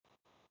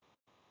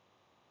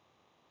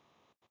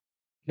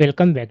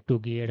Welcome back to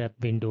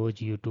GearUpWindows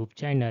YouTube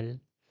channel.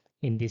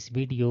 In this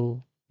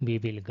video, we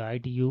will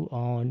guide you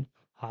on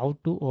how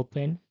to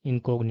open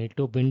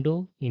Incognito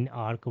Window in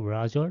Arc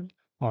browser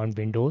on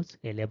Windows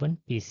 11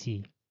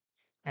 PC.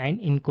 An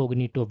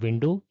Incognito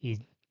Window is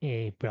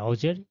a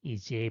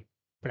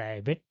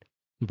private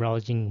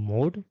browsing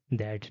mode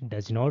that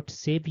does not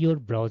save your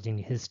browsing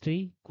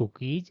history,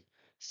 cookies,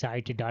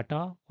 site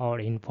data,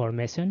 or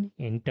information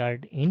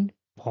entered in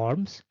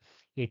forms.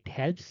 It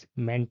helps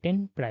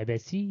maintain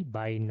privacy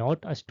by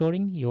not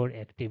storing your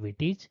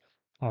activities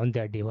on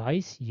the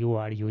device you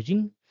are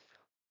using,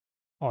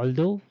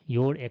 although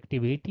your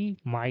activity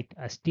might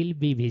still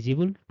be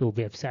visible to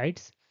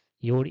websites,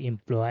 your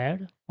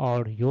employer,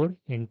 or your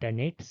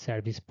internet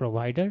service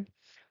provider.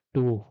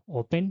 To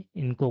open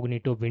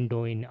Incognito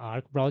Window in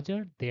Arc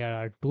browser, there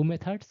are two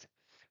methods.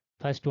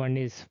 First one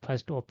is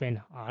first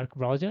open Arc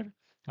browser.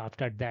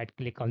 After that,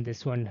 click on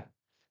this one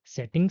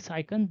settings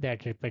icon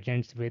that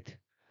represents with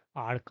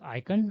Arc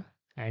icon,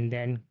 and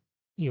then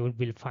you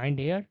will find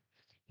here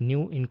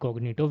new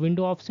Incognito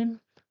Window option.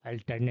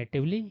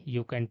 Alternatively,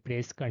 you can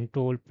press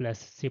Ctrl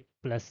plus Shift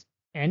plus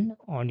N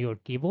on your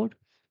keyboard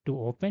to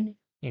open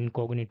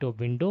Incognito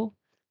Window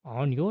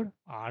on your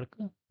Arc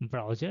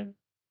browser.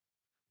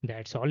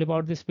 That's all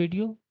about this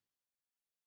video.